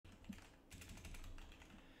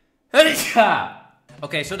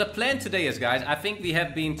Okay, so the plan today is, guys, I think we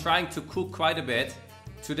have been trying to cook quite a bit.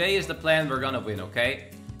 Today is the plan, we're gonna win, okay?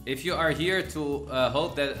 If you are here to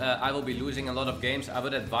hope that I will be losing a lot of games, I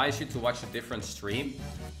would advise you to watch a different stream.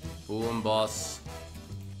 Boomboss.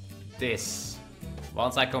 This.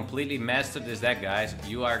 Once I completely mastered this deck, guys,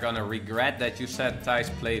 you are gonna regret that you said Thijs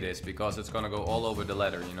play this, because it's gonna go all over the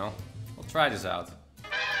ladder, you know? We'll try this out.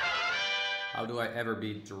 How do I ever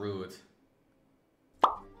beat Druid?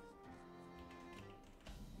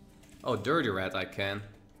 Oh, Dirty Rat I can.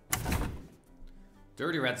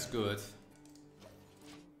 Dirty Rat's good.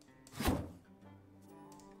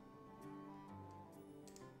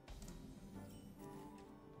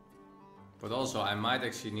 But also, I might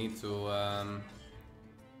actually need to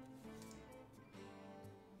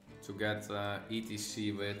get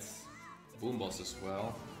ETC with Boomboss as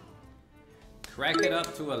well. Crack it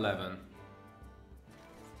up to 11.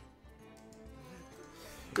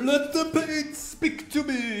 Let the paint speak to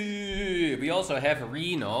me! We also have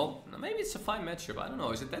Reno. Now, maybe it's a fine matchup. I don't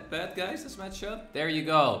know. Is it that bad, guys, this matchup? There you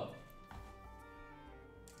go.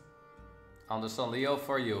 Anderson Leo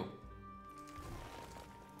for you.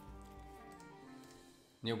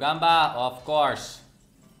 New Gamba, of course.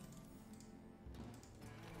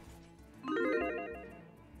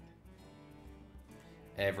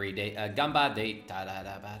 Every day, Gamba day.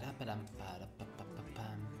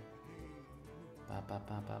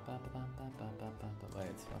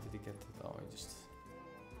 Wait, what did he get? Oh, he just.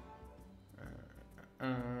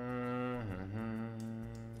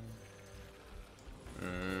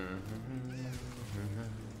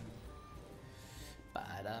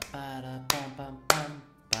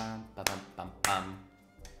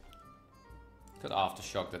 Could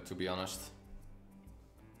aftershock that, to be honest.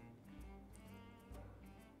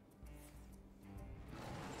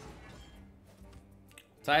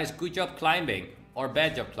 Thijs, good job climbing. Or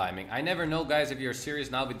bad job climbing. I never know, guys, if you're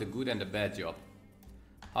serious now with the good and the bad job.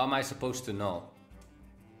 How am I supposed to know?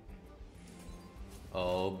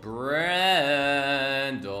 Oh,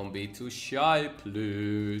 Bran, don't be too shy,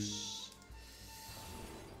 please.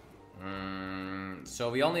 So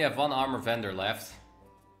we only have one armor vendor left.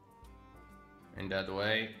 In that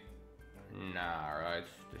way. Nah, right.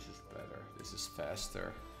 This is better. This is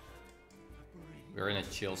faster. We're in a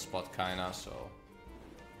chill spot, kinda, so...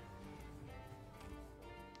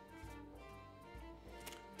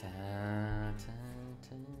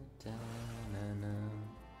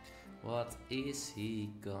 What is he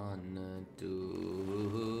gonna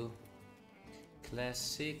do?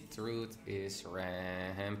 Classic Truth is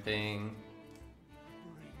ramping.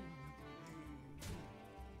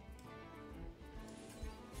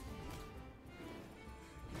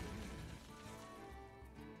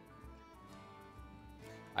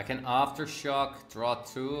 I can aftershock, draw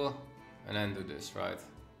 2, and then do this, right?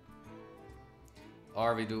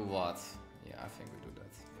 Or we do what? Yeah, I think we do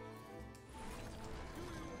that.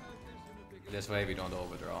 This way we don't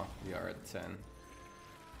overdraw. We are at 10.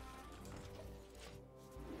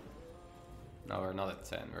 No, we're not at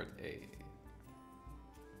 10. We're at 8.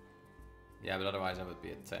 Yeah, but otherwise I would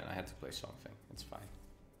be at 10. I had to play something. It's fine.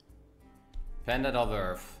 Pendant of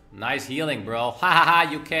Earth. Nice healing, bro. Ha ha ha,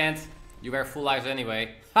 you can't. You wear full lives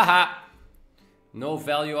anyway. Ha ha. No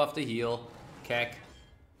value of the heal. Keck.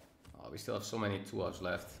 We still have so many 2-ups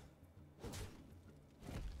left.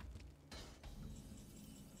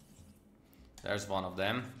 There's one of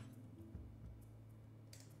them.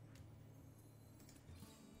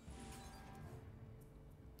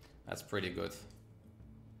 That's pretty good.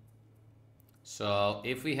 So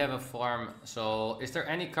if we have a farm... So is there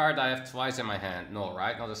any card I have twice in my hand? No,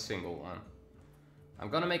 right? Not a single one. I'm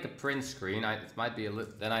gonna make a print screen. It might be a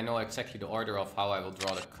little... Then I know exactly the order of how I will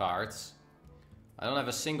draw the cards. I don't have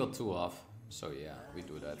a single 2-off, so yeah, we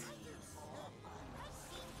do that.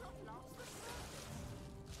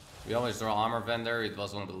 We always draw armor vendor. It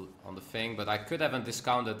was on the thing, but I could have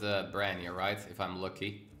discounted the Bran here, right? If I'm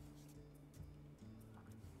lucky.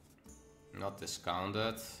 Not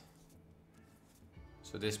discounted.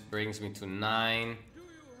 So this brings me to 9,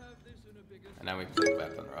 and then we play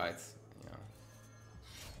weapon, right? Yeah.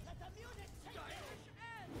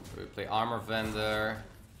 So we play armor vendor.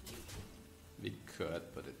 We could,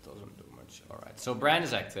 but it doesn't do much. Alright, so Bran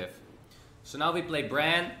is active. So now we play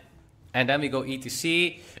Bran, and then we go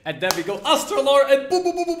ETC, and then we go Astrolore, and boom,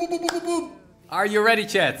 boom, boom, boom, boom, boom, boom, boom. Are you ready,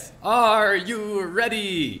 chat? Are you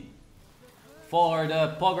ready for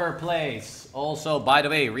the Pogger plays? Also, by the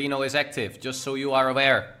way, Reno is active, just so you are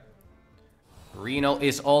aware. Reno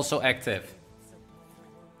is also active.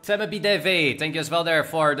 Temme BDV, thank you as well there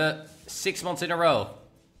for the 6 months in a row.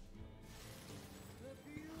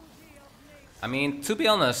 I mean, to be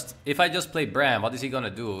honest, if I just play Bran, what is he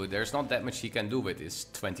gonna do? There's not that much he can do with his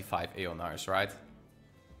 25 Aeonars, right?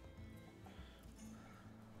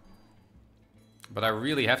 But I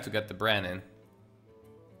really have to get the Bran in.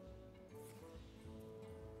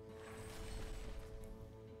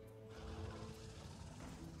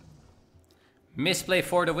 Misplay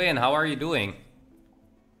for the win, how are you doing?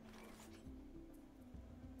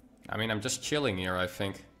 I mean, I'm just chilling here, I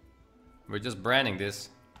think. We're just branding this.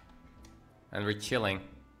 And we're chilling.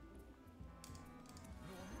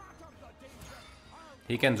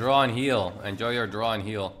 He can draw and heal. Enjoy your draw and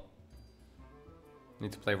heal.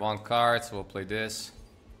 Need to play one card, so we'll play this.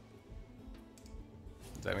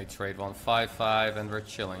 Then we trade 1/5/5 and we're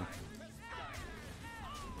chilling.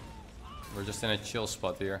 We're just in a chill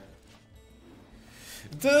spot here.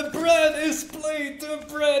 The bread is played! The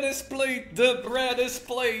bread is played! The bread is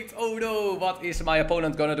played! Oh no! What is my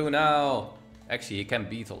opponent gonna do now? Actually, he can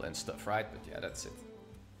beetle and stuff, right? But yeah, that's it.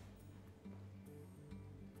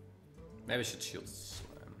 Maybe I should shield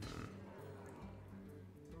slam.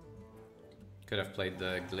 Could have played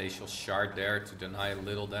the glacial shard there to deny a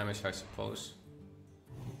little damage, I suppose.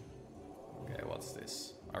 Okay, what's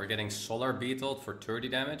this? Are we getting solar beetled for 30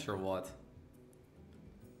 damage or what?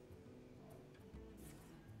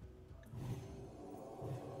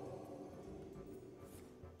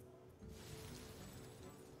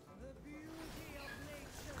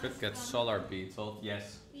 Could get solar beetled,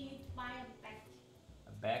 yes. Buy a bag.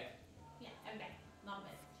 A bag? Yeah, a bag, not a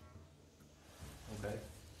bag. Okay.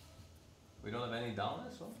 We don't have any down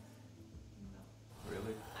as well? No.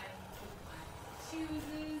 Really? I put my shoes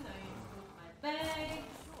in, I put my bags.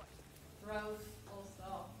 Rose also.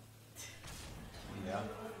 Yeah.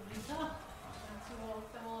 And two of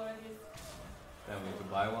them already. Then we need to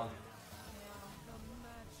buy one. Yeah.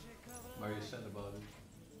 What are you sad about it?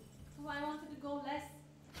 So I wanted to go less.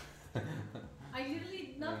 I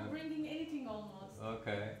usually not bringing anything almost.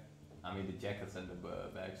 Okay. I mean, the jackets and the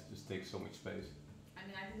bags just take so much space. I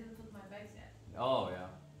mean, I didn't put my bags yet. Oh, yeah.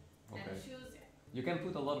 Okay. And the shoes, yeah. You can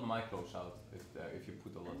put a lot of my clothes out if you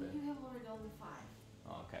put a lot in. You have already only 5.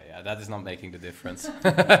 Okay, yeah, that is not making the difference. That's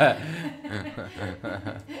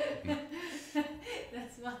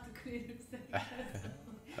what the queen said.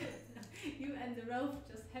 You and the rope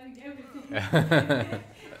just having everything.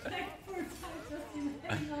 Like 4 times just in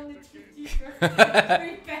having only 2 t-shirts, 3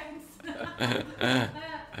 pants.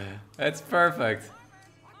 That's perfect.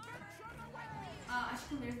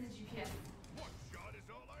 Aşkım, there's the GPS.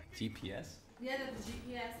 GPS? Yeah, the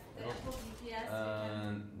GPS, the Apple GPS.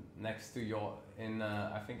 Next to your,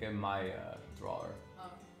 I think in my drawer.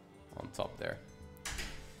 Oh. On top there.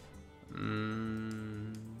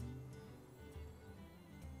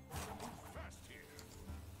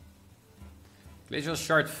 Glacial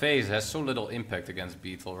Shard Phase has so little impact against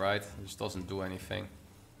Beetle, right? It just doesn't do anything.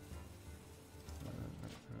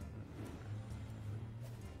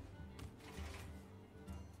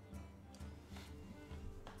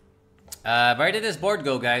 Where did this board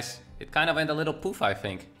go, guys? It kind of went a little poof, I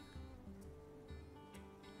think.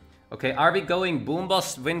 Okay, are we going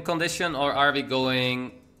Boomboss win condition or are we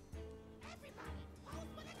going...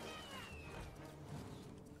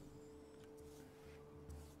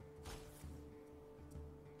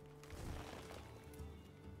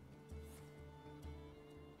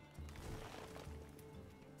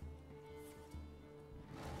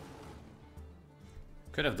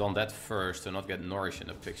 Could have done that first to not get Nourish in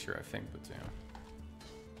the picture, I think, but yeah.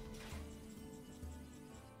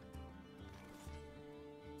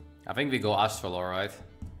 I think we go Astral, alright.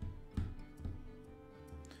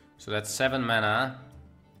 So that's 7 mana.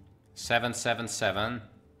 7, 7, 7.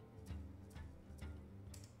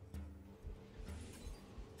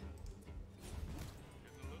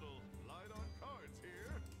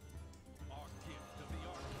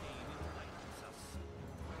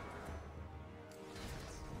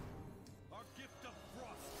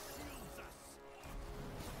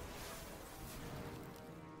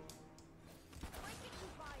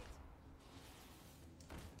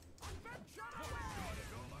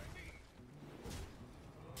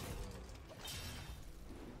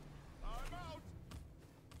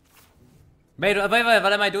 Wait, what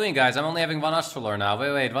am I doing, guys? I'm only having 1 Astralor now.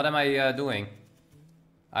 Wait, what am I doing?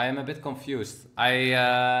 I am a bit confused. Wait,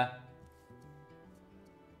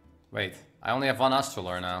 I only have 1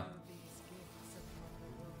 Astralor now.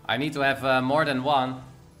 I need to have more than 1.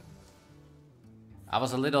 I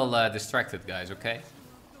was a little distracted, guys, okay?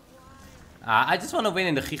 I just want to win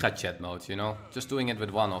in the Giga Chat mode, you know? Just doing it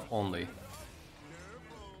with 1 of only.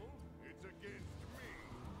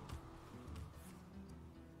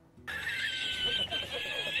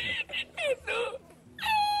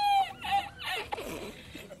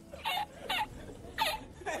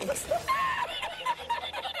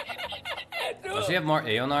 he have more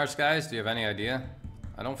Aeonars, guys? Do you have any idea?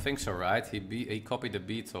 I don't think so, right? He copied the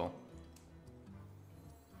Beetle.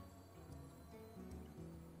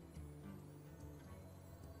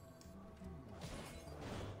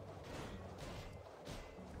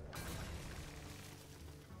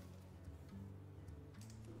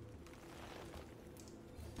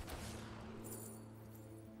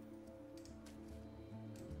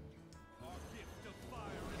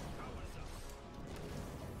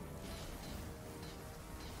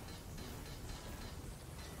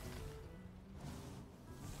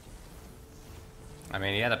 I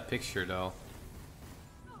mean, he had a picture though.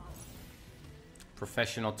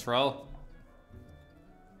 Professional troll.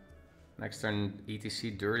 Next turn,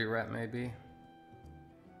 ETC Dirty Rat maybe.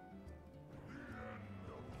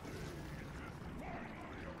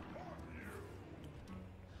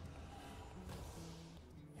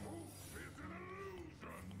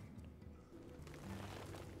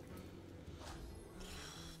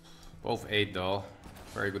 Both 8 though.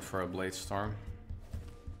 Very good for a Blade Storm.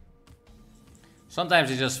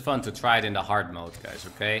 Sometimes it's just fun to try it in the hard mode, guys,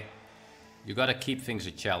 okay? You gotta keep things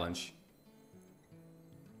a challenge.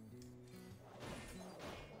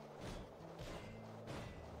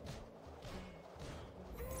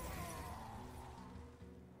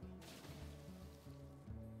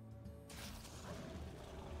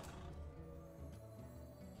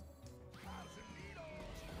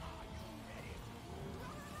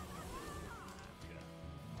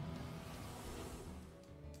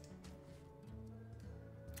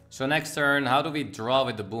 So next turn, how do we draw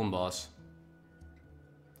with the Boomboss?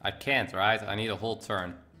 I can't, right? I need a whole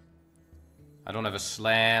turn. I don't have a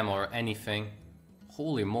slam or anything.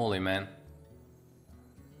 Holy moly, man.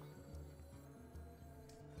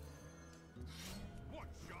 One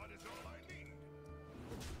shot is all I need.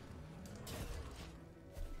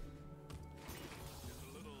 Just a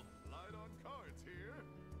little light on cards here.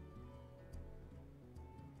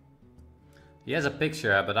 He has a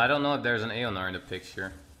picture, but I don't know if there's an Aeonar in the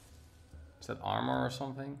picture. Is that armor or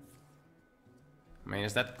something? I mean,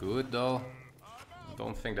 is that good though? I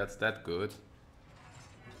don't think that's that good.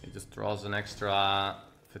 He just draws an extra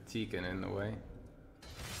fatigue in the way.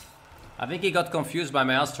 I think he got confused by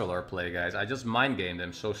my Astralor play, guys. I just mind gamed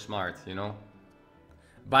him, so smart, you know?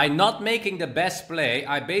 By not making the best play,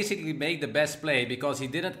 I basically made the best play because he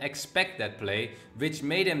didn't expect that play, which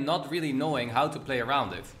made him not really knowing how to play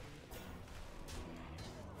around it.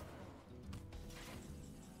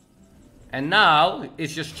 And now,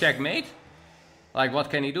 it's just checkmate. Like, what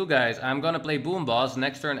can he do, guys? I'm gonna play Boomboss.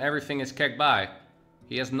 Next turn, everything is kicked by.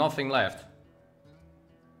 He has nothing left.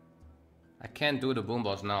 I can't do the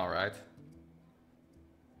Boomboss now, right?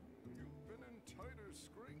 You've been in tighter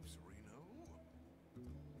scrapes, Reno.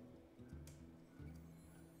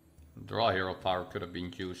 Draw hero power could have been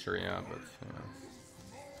juicer, yeah, but, you know.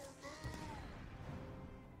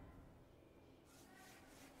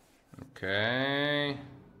 Okay.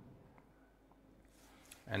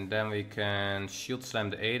 And then we can shield slam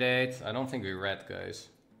the 8-8. I don't think we read, guys.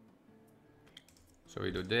 So we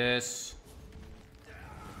do this.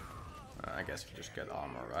 I guess we just get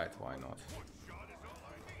armor, right? Why not?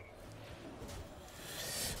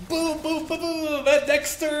 Boom, boom, boom, boom! And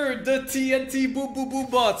Dexter, the TNT boom, boom, boom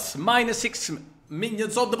bots. -6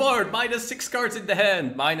 minions on the board. -6 cards in the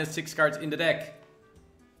hand. -6 cards in the deck.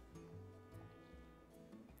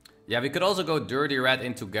 Yeah, we could also go Dirty Rat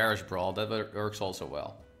into Garage Brawl. That works also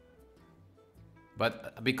well.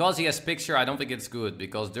 But because he has picture, I don't think it's good.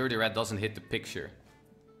 Because Dirty Rat doesn't hit the picture.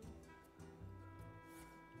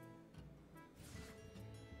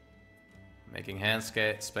 Making hand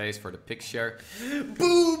space for the picture.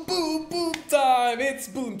 Boom, boom, boom time! It's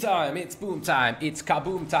boom time! It's boom time! It's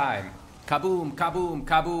kaboom time! Kaboom, kaboom,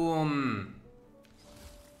 kaboom!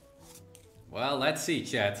 Well, let's see,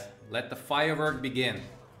 chat. Let the firework begin.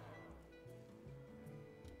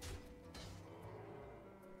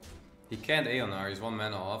 He can't Aeonar, he's 1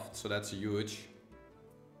 mana off, so that's huge.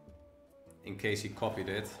 In case he copied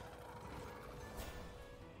it.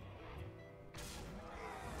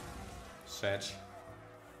 Sedge.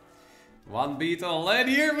 1 beetle, and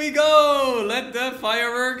here we go! Let the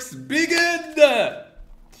fireworks begin!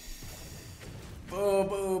 Boom,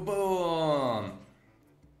 boom, boom!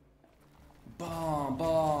 Boom,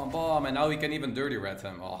 boom, boom! And now we can even Dirty Rat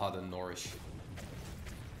him. Oh, the Nourish.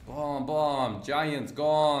 Boom, boom! Giant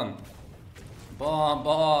gone! Bomb,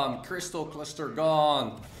 bomb, Crystal Cluster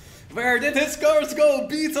gone. Where did his cards go?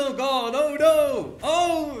 Beetle gone, oh no!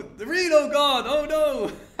 Oh, the Reno gone, oh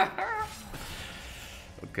no!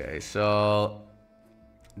 Okay, so...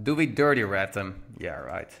 Do we Dirty Rat him? Yeah,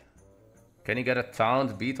 right. Can he get a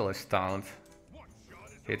taunt? Beetle is taunt.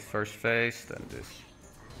 Hit first phase, then this.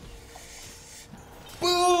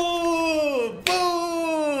 Boom!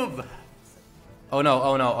 Boom! Oh no,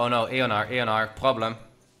 oh no, oh no. Eonar, problem.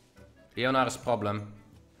 Eonar is problem.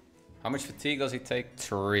 How much fatigue does he take?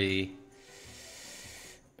 3.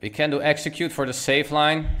 We can do execute for the save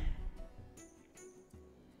line.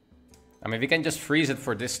 I mean, we can just freeze it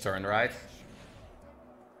for this turn, right?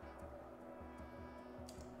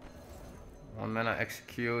 1 mana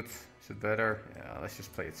execute. Is it better? Yeah, let's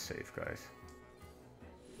just play it safe, guys.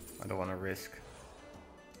 I don't want to risk.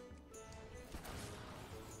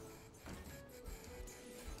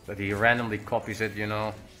 But he randomly copies it, you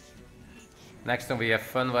know. Next time we have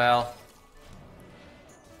Funwell.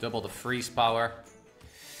 Double the freeze power.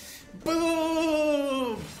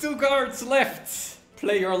 Boom! 2 cards left!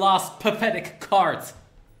 Play your last pathetic card,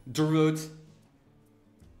 Druid.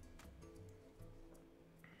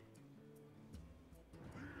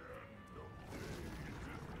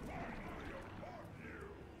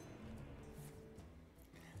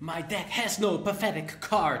 My deck has no pathetic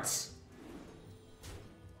cards.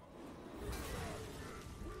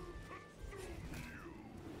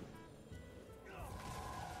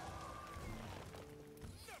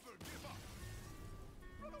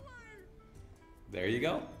 There you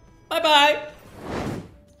go. Bye-bye!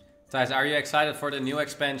 Thijs, are you excited for the new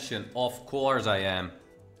expansion? Of course I am.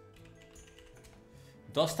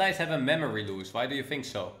 Does Thijs have a memory loose? Why do you think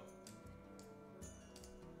so?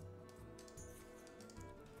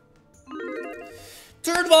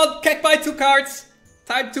 Turn 1, Keck by 2 cards.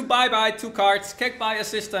 Time to bye-bye 2 cards. Keck by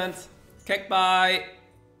Assistant. Keck by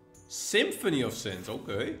Symphony of Sins.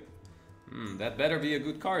 Okay. That better be a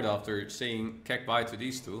good card after saying Keck bye to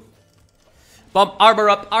these 2. Bump, armor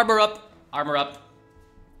up, armor up, armor up.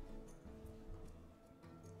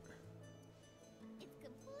 It's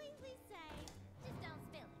completely safe. Just don't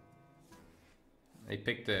spill it. They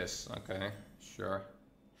picked this. Okay, sure.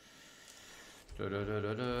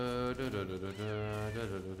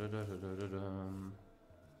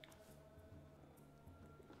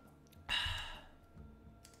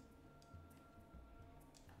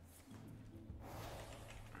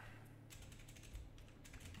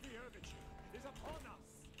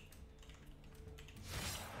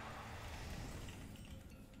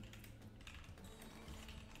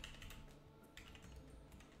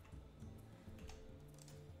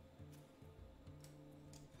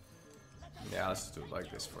 Yeah, let's do it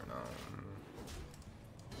like this for now.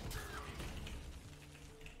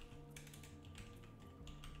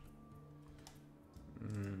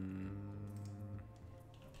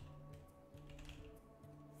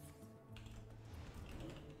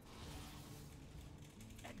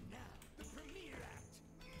 And now, the premiere act.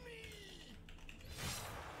 Me!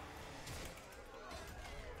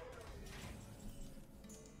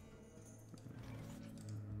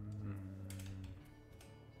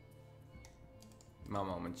 My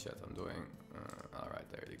moment, chat. I'm doing. Alright,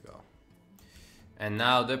 there you go. And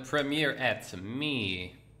now the premiere at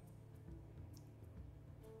me.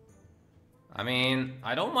 I mean,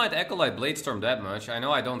 I don't mind Acolyte Bladestorm that much. I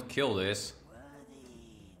know I don't kill this.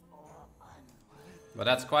 But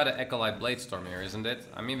that's quite an Acolyte Bladestorm here, isn't it?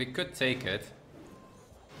 I mean, we could take it.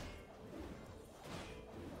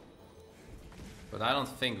 But I don't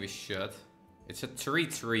think we should. It's a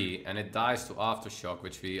 3/3 and it dies to Aftershock,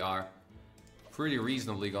 which we are pretty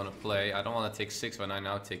reasonably gonna play. I don't want to take 6 when I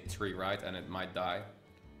now take 3, right? And it might die.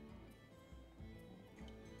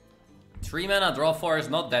 3 mana draw 4 is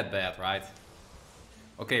not that bad, right?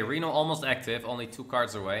 Okay, Reno almost active, only 2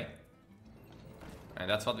 cards away. And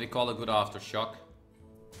that's what we call a good Aftershock.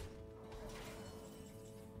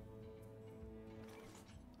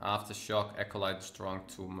 Aftershock, Acolyte strong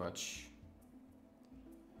too much.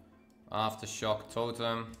 Aftershock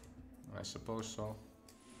Totem, I suppose so.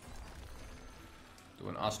 Do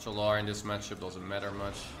an Astralar in this matchup, doesn't matter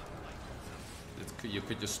much. You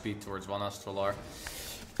could just speed towards 1 Astralar.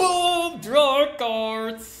 Boom! Draw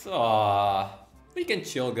cards! Ah, we can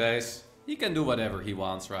chill, guys. He can do whatever he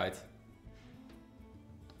wants, right?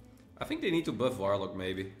 I think they need to buff Warlock,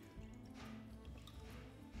 maybe.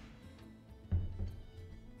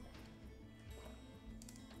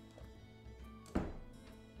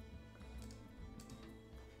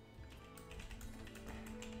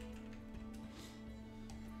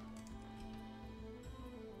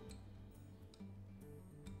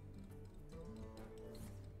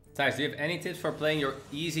 Thijs, do you have any tips for playing your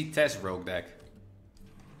easy test rogue deck?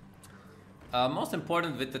 Most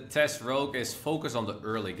important with the test rogue is focus on the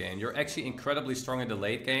early game. You're actually incredibly strong in the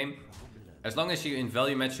late game. As long as you in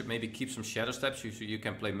value matchup, maybe keep some shadow steps, you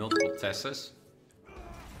can play multiple tests.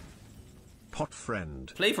 pot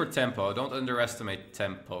friend. Play for tempo. Don't underestimate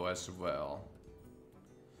tempo as well.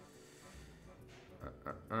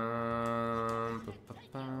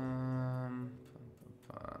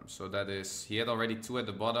 So that is... He had already 2 at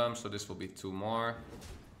the bottom, so this will be 2 more.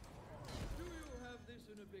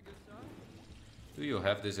 Do you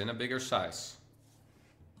have this in a bigger size?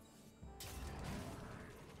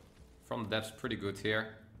 From depth's pretty good here.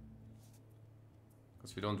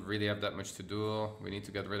 Because we don't really have that much to do. We need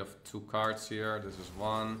to get rid of 2 cards here. This is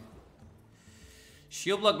 1.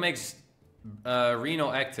 Shield block makes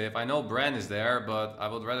Reno active. I know Bran is there, but I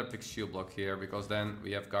would rather pick shield block here because then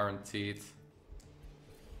we have guaranteed...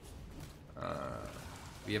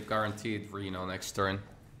 we have guaranteed Reno next turn.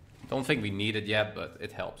 Don't think we need it yet, but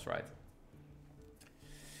it helps, right?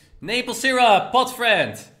 Maple syrup, pot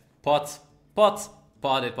friend. Pot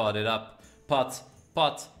it up. Pot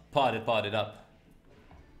it up.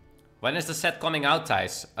 When is the set coming out,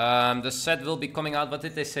 Thijs? The set will be coming out, what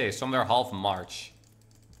did they say? Somewhere half March.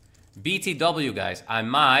 BTW, guys. I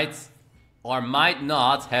might or might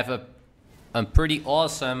not have a pretty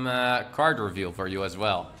awesome card reveal for you as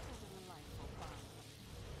well.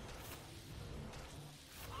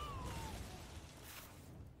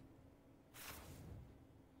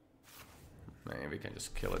 Maybe we can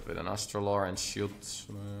just kill it with an Astrolore and shield.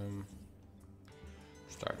 Start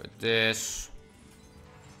with this.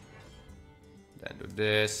 Then do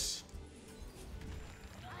this.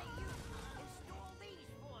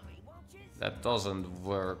 That doesn't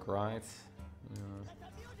work, right?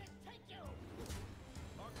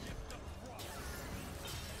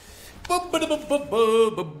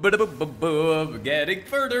 Getting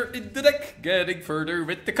further in the deck. Getting further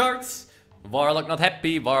with the cards. Warlock not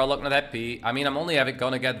happy, Warlock not happy. I mean, I'm only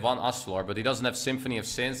gonna get 1 Astrolore, but he doesn't have Symphony of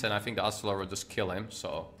Sins, and I think the Astrolore will just kill him,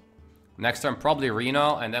 so... Next turn, probably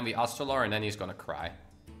Reno, and then we Astrolore, and then he's gonna cry.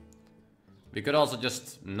 We could also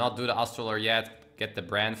just not do the Astrolore yet, get the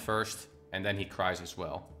Brand first, and then he cries as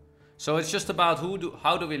well. So it's just about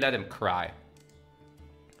how do we let him cry?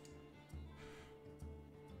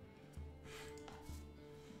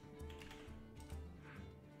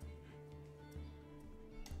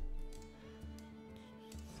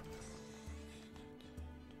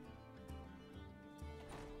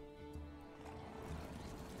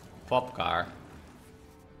 Pop car.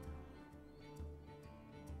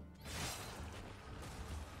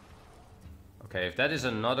 Okay, if that is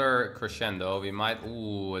another crescendo, we might...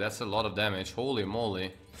 Ooh, that's a lot of damage. Holy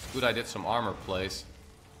moly. It's good I did some armor plays.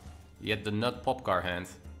 Yet the nut pop car hand.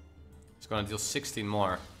 It's gonna deal 16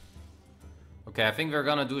 more. Okay, I think we're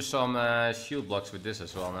gonna do some shield blocks with this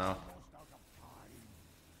as well now.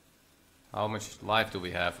 How much life do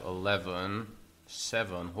we have? 11.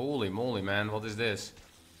 7. Holy moly, man. What is this?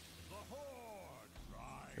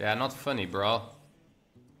 Yeah, not funny, bro.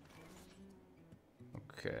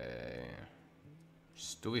 Okay.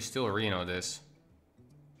 Do we still Reno this?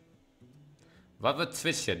 What would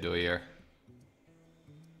Twitch yet do here?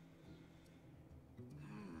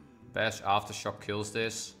 Bash Aftershock kills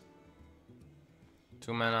this.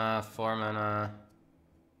 2 mana, 4 mana,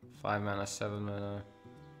 5 mana, 7 mana.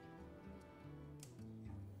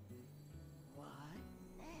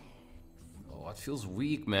 Oh, it feels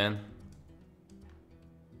weak, man.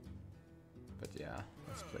 But yeah,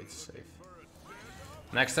 let's play it safe.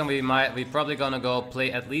 Next time we probably gonna go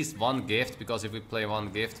play at least 1 gift, because if we play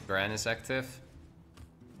 1 gift, Bran is active.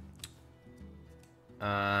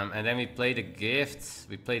 And then we play the gift,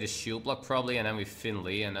 we play the shield block probably, and then we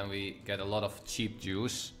Finley, and then we get a lot of cheap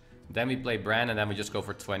juice. Then we play Bran, and then we just go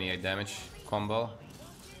for 28 damage combo.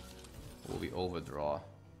 Will we overdraw?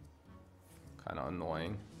 Kinda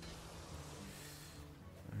annoying.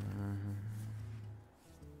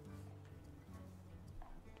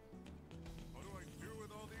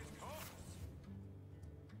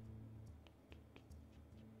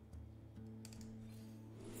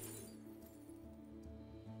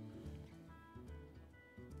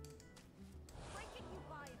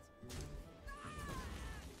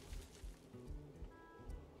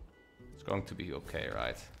 It's going to be okay,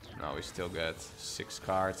 right? Now we still get 6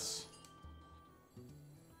 cards.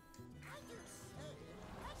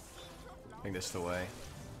 I think that's the way.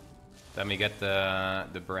 Then we get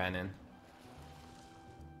the Bran in.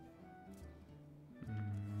 I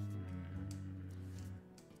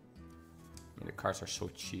mean, the cards are so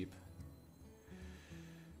cheap.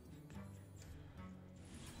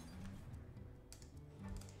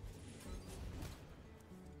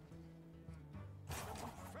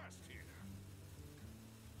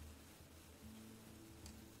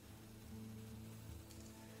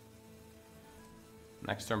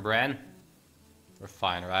 Next turn, Bran. We're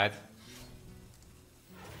fine, right?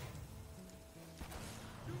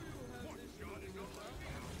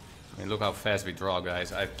 And look how fast we draw,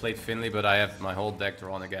 guys. I played Finley, but I have my whole deck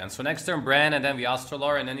drawn again. So next turn Bran, and then we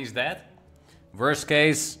Astrolore, and then he's dead. Worst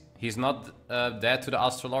case, he's not dead to the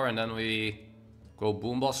Astrolore, and then we go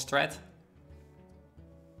Boomboss strat.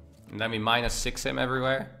 And then we -6 him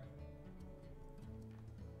everywhere.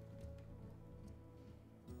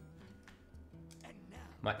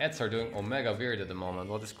 My ads are doing Omega weird at the moment.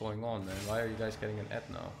 What is going on, man? Why are you guys getting an ad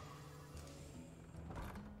now?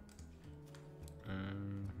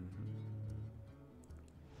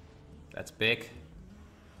 That's big.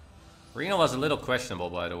 Reno was a little questionable,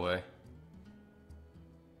 by the way.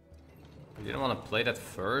 You didn't want to play that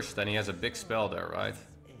first, then he has a big spell there, right?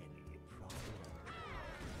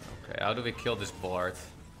 Okay, how do we kill this board?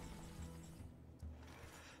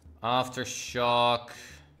 Aftershock.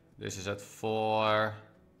 This is at 4.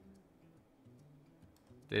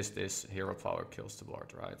 This hero power kills the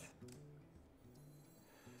board, right?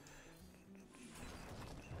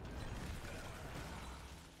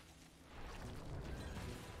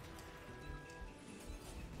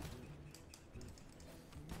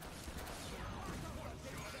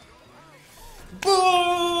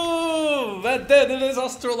 Boom! And then it is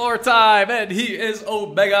Astrolore time, and he is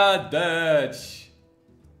Omega Dutch.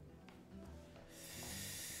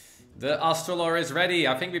 The Astrolore is ready.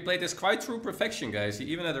 I think we played this quite through perfection, guys. He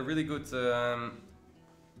even had a really good, a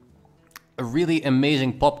really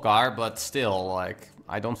amazing pop car, but still, like,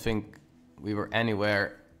 I don't think we were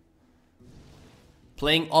anywhere.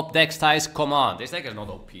 Playing up decks, Thijs, come on. This deck is not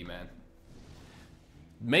OP, man.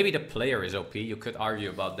 Maybe the player is OP, you could argue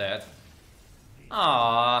about that.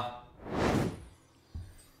 Ah.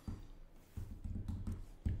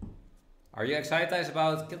 Are you excited, Thijs,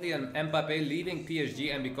 about Kylian Mbappé leaving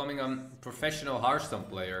PSG and becoming a professional Hearthstone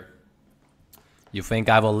player? You think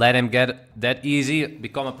I will let him get that easy,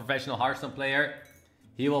 become a professional Hearthstone player?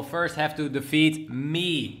 He will first have to defeat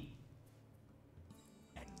me.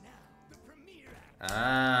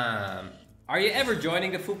 Ah. Are you ever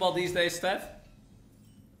joining the football these days, Steph?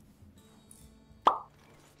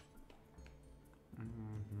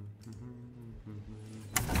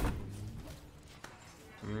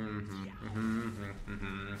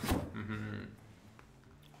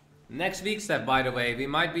 Next week, Steph, by the way, we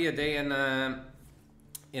might be a day in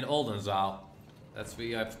Oldenzaal. That's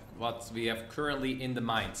what we have currently in the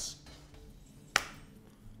minds.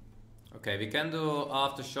 Okay, we can do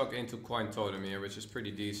Aftershock into Coin Totem here, which is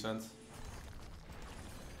pretty decent.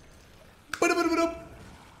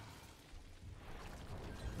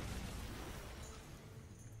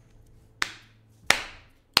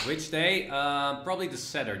 Which day? Probably the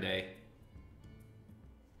Saturday.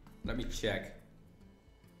 Let me check.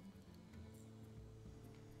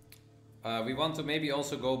 We want to maybe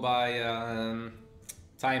also go by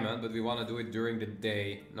timer, but we want to do it during the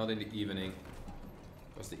day, not in the evening.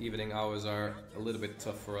 Because the evening hours are a little bit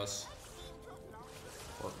tough for us.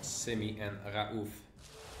 For Simi and Raouf.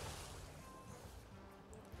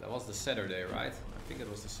 That was the Saturday, right? I think it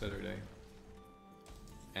was the Saturday.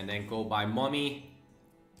 And then go by Mommy.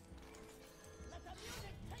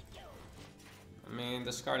 I mean,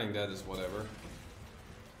 discarding that is whatever.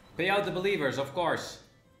 Pay out the believers, of course.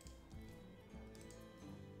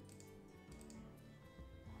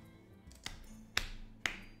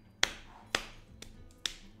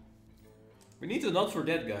 We need to not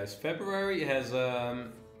forget, guys. February has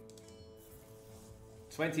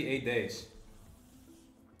 28 days.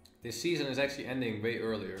 This season is actually ending way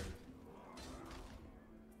earlier.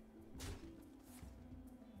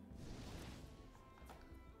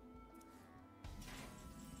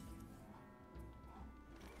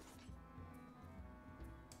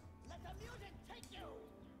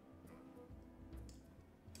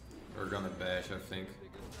 We're gonna bash, I think.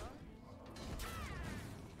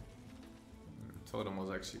 Totem was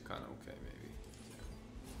actually kind of okay, maybe.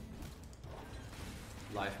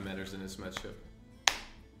 Life matters in this matchup.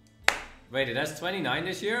 Wait, that's 29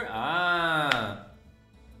 this year? Ah.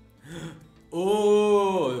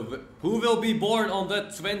 Oh, who will be born on the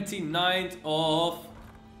 29th of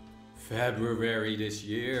February this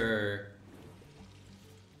year?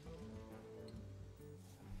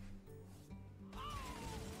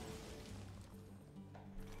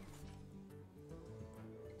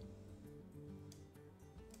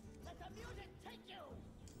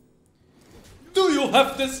 Do you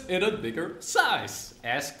have this in a bigger size?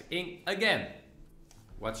 Asking again.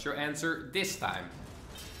 What's your answer this time?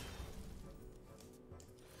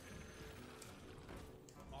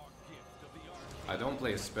 I don't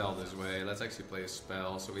play a spell this way. Let's actually play a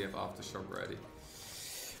spell so we have Aftershock ready.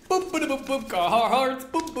 Boop boop boop boop heart.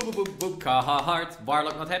 Boop boop boop boop boop heart.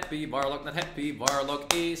 Warlock not happy. Warlock not happy.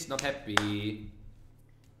 Warlock is not happy.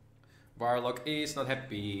 Warlock is not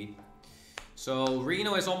happy. So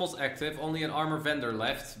Reno is almost active, only an armor vendor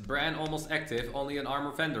left. Bran almost active, only an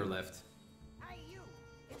armor vendor left. Hey, you.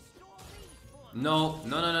 Install these for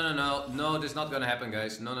No, this is not gonna happen,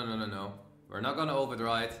 guys. No. We're not gonna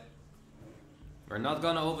overdraw it. We're not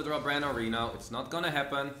gonna overdraw Bran or Reno. It's not gonna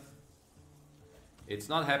happen. It's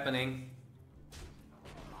not happening.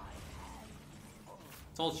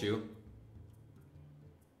 Told you.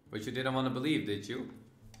 But you didn't want to believe, did you?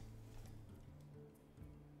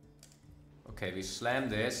 Okay, we slam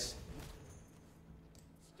this.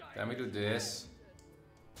 Then we do this.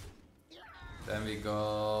 Then we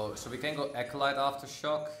go... So we can go Acolyte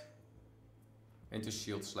Aftershock into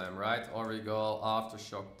Shield Slam, right? Or we go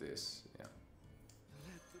Aftershock this. Yeah.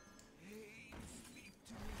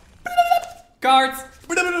 Cards!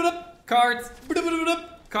 Cards!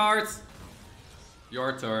 Cards!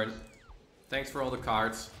 Your turn. Thanks for all the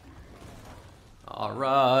cards.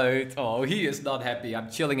 Alright. Oh, he is not happy.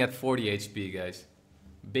 I'm chilling at 40 HP, guys.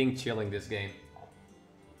 Bing chilling this game.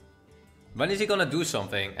 When is he gonna do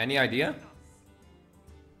something? Any idea?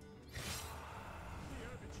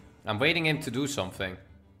 I'm waiting him to do something.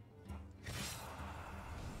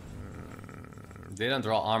 Didn't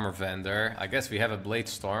draw Armor Vendor. I guess we have a Blade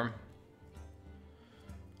Storm.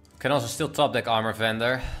 Can also still top deck Armor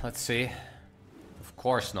Vendor. Let's see. Of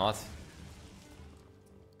course not.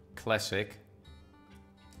 Classic.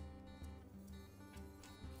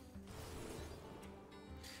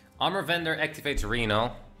 Armor Vendor activates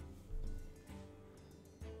Reno.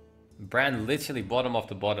 Bran literally bottom of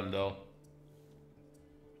the bottom though.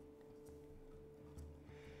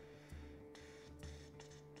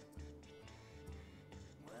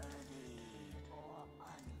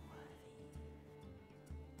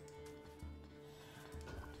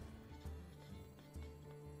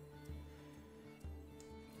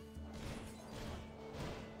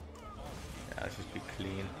 Yeah, let's just be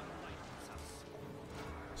clean.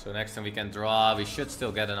 So next time we can draw, we should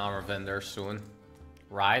still get an Armor Vendor soon.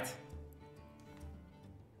 Right?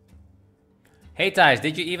 Hey Thijs,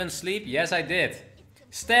 did you even sleep? Yes, I did.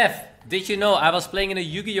 Steph, did you know I was playing in a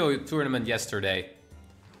Yu-Gi-Oh tournament yesterday?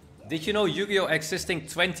 Did you know Yu-Gi-Oh existing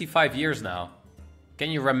 25 years now? Can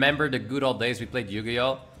you remember the good old days we played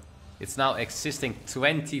Yu-Gi-Oh? It's now existing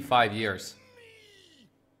 25 years.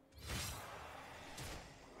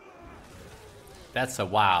 That's a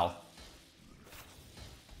wow.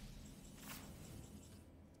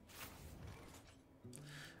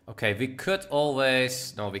 Okay, we could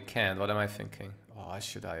always... No, we can't. What am I thinking? Oh,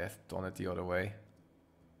 should I have done it the other way?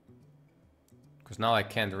 Because now I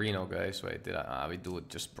can't Reno, guys. Wait, did I... Ah, we do it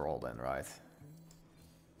just Brawl then, right?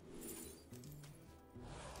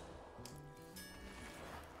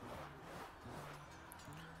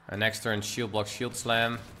 And next turn, Shield Block, Shield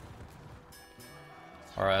Slam.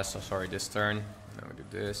 Or, so sorry, this turn. Then we do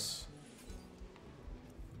this.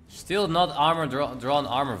 Still not drawn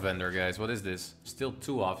Armor Vendor, guys. What is this? Still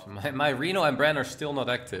 2 off. My Reno and Bran are still not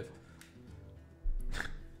active.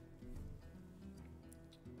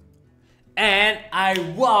 And I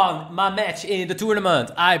won my match in the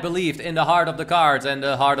tournament. I believed in the heart of the cards, and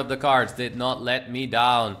the heart of the cards did not let me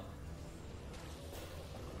down.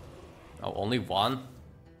 Oh, only 1?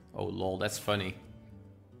 Oh lol, that's funny.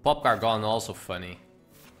 Pop Gargon also funny.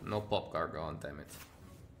 No Pop Gargon, damn it.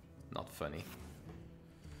 Not funny.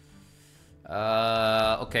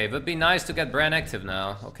 Okay, it would be nice to get Bran active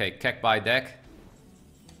now. Okay, Kek by deck.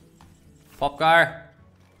 Popcar.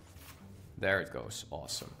 There it goes.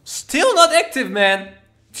 Awesome. Still not active, man!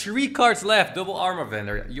 3 cards left. Double Armor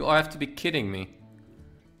Vendor. You have to be kidding me.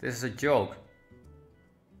 This is a joke.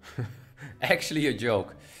 Actually a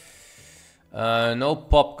joke. No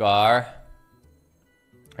Popcar.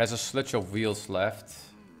 Has a sludge of wheels left.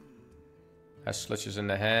 Has sludges in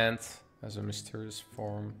the hand. Has a mysterious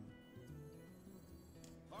form.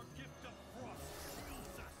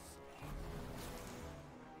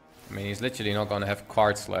 I mean, he's literally not gonna have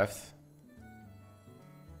cards left.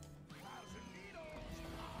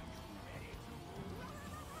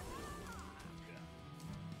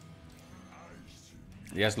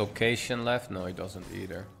 He has location left? No, he doesn't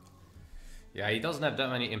either. Yeah, he doesn't have that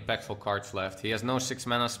many impactful cards left. He has no 6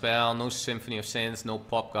 mana spell, no Symphony of Sins, no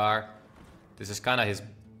Popgar. This is kind of his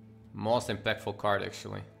most impactful card,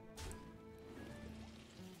 actually.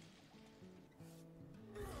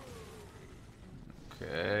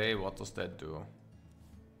 Okay, what does that do?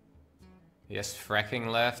 He has fracking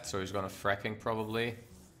left, so he's gonna fracking probably.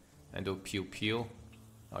 And do pew pew.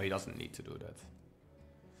 Oh, he doesn't need to do that.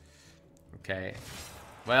 Okay.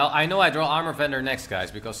 Well, I know I draw Armor Vendor next, guys,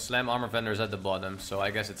 because Slam Armor Vendor is at the bottom, so I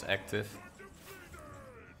guess it's active.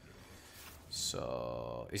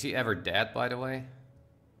 So, is he ever dead, by the way?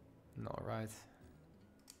 No, right?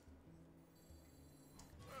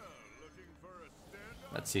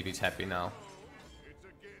 Let's see if he's happy now.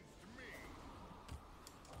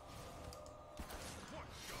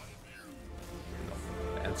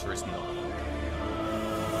 No, the answer is no.